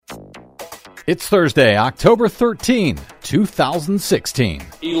It's Thursday, October 13, 2016.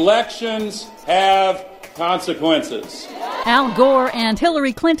 Elections have consequences. Al Gore and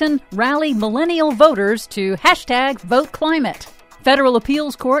Hillary Clinton rally millennial voters to #VoteClimate. Federal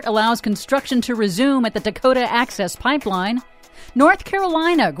appeals court allows construction to resume at the Dakota Access Pipeline. North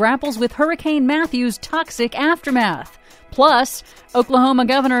Carolina grapples with Hurricane Matthew's toxic aftermath. Plus, Oklahoma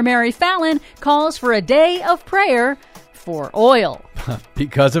Governor Mary Fallin calls for a day of prayer for oil.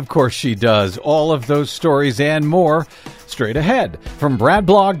 Because of course she does. All of those stories and more straight ahead. From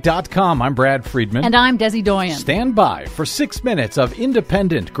BradBlog.com, I'm Brad Friedman. And I'm Desi Doyen. Stand by for 6 minutes of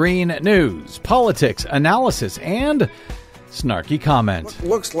independent green news, politics, analysis, and snarky comment.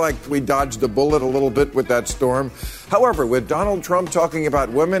 Looks like we dodged a bullet a little bit with that storm. However, with Donald Trump talking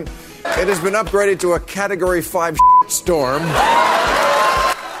about women, it has been upgraded to a Category 5 storm.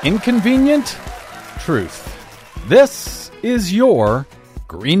 Inconvenient truth. This is your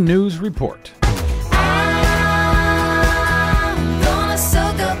Green News Report.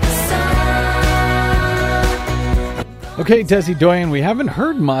 Okay, Desi Doyen, we haven't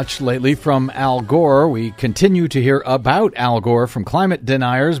heard much lately from Al Gore. We continue to hear about Al Gore from climate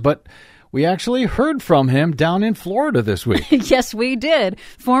deniers, but we actually heard from him down in Florida this week. Yes, we did.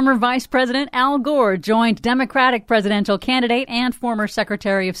 Former Vice President Al Gore joined Democratic presidential candidate and former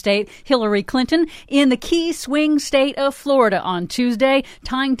Secretary of State Hillary Clinton in the key swing state of Florida on Tuesday,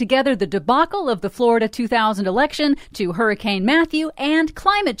 tying together the debacle of the Florida 2000 election to Hurricane Matthew and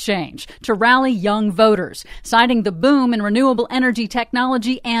climate change to rally young voters. Citing the boom in renewable energy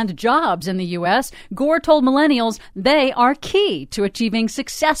technology and jobs in the U.S., Gore told millennials they are key to achieving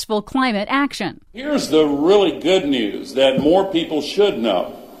successful climate action. Here's the really good news that more people should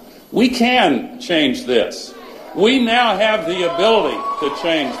know. We can change this. We now have the ability to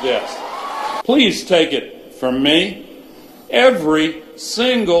change this. Please take it from me. Every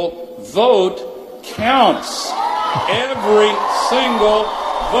single vote counts. Every single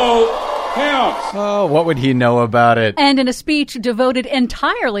vote counts. Oh, what would he know about it? And in a speech devoted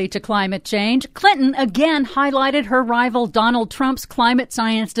entirely to climate change, Clinton again highlighted her rival Donald Trump's climate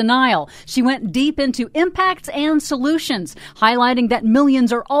science denial. She went deep into impacts and solutions, highlighting that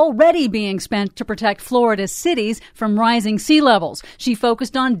millions are already being spent to protect Florida's cities from rising sea levels. She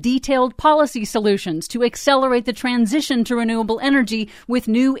focused on detailed policy solutions to accelerate the transition to renewable energy with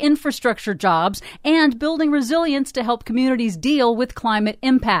new infrastructure jobs and building resilience to help communities deal with climate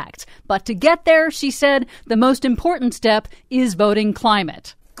impacts. But to get there, she said, the most important step is voting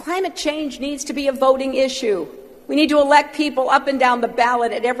climate. Climate change needs to be a voting issue. We need to elect people up and down the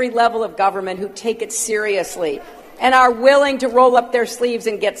ballot at every level of government who take it seriously and are willing to roll up their sleeves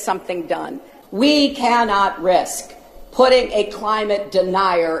and get something done. We cannot risk putting a climate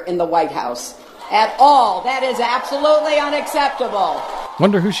denier in the White House at all. That is absolutely unacceptable.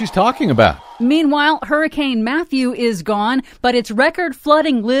 Wonder who she's talking about. Meanwhile, Hurricane Matthew is gone, but its record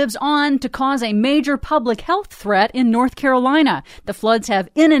flooding lives on to cause a major public health threat in North Carolina. The floods have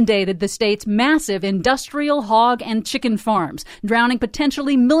inundated the state's massive industrial hog and chicken farms, drowning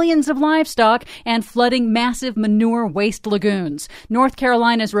potentially millions of livestock and flooding massive manure waste lagoons. North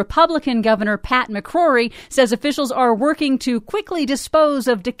Carolina's Republican Governor Pat McCrory says officials are working to quickly dispose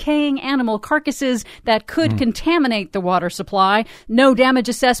of decaying animal carcasses that could contaminate the water supply. No damage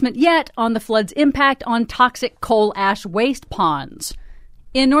assessment yet on the flood's impact on toxic coal ash waste ponds.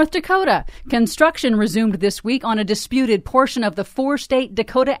 In North Dakota, construction resumed this week on a disputed portion of the four-state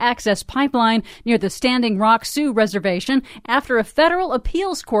Dakota Access Pipeline near the Standing Rock Sioux Reservation after a federal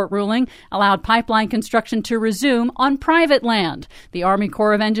appeals court ruling allowed pipeline construction to resume on private land. The Army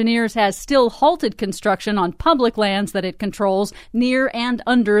Corps of Engineers has still halted construction on public lands that it controls near and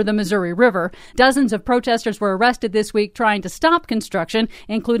under the Missouri River. Dozens of protesters were arrested this week trying to stop construction,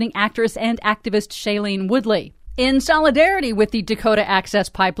 including actress and activist Shailene Woodley. In solidarity with the Dakota Access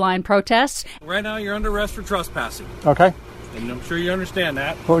Pipeline protests, right now you're under arrest for trespassing. Okay. And I'm sure you understand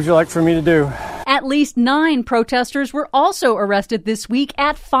that. What would you like for me to do? At least 9 protesters were also arrested this week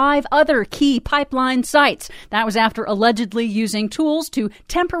at 5 other key pipeline sites. That was after allegedly using tools to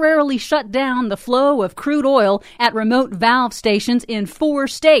temporarily shut down the flow of crude oil at remote valve stations in 4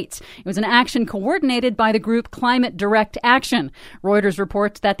 states. It was an action coordinated by the group Climate Direct Action. Reuters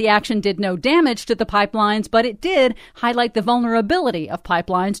reports that the action did no damage to the pipelines, but it did highlight the vulnerability of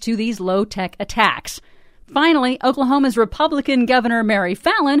pipelines to these low-tech attacks. Finally, Oklahoma's Republican Governor Mary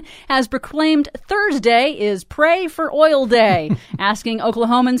Fallin has proclaimed Thursday is Pray for Oil Day, asking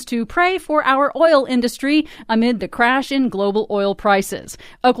Oklahomans to pray for our oil industry amid the crash in global oil prices.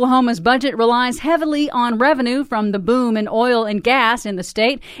 Oklahoma's budget relies heavily on revenue from the boom in oil and gas in the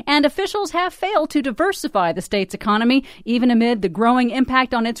state, and officials have failed to diversify the state's economy, even amid the growing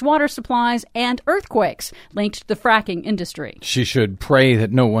impact on its water supplies and earthquakes linked to the fracking industry. She should pray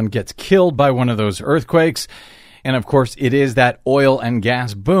that no one gets killed by one of those earthquakes. And of course, it is that oil and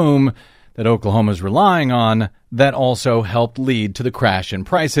gas boom that Oklahoma is relying on that also helped lead to the crash in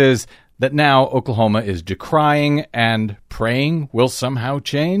prices that now Oklahoma is decrying and praying will somehow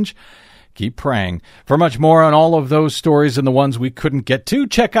change. Keep praying. For much more on all of those stories and the ones we couldn't get to,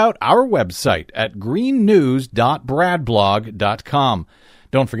 check out our website at greennews.bradblog.com.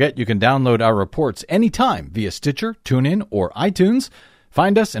 Don't forget you can download our reports anytime via Stitcher, TuneIn, or iTunes.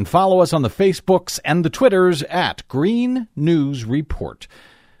 Find us and follow us on the Facebooks and the Twitters at Green News Report.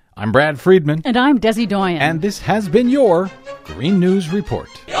 I'm Brad Friedman. And I'm Desi Doyen. And this has been your Green News Report.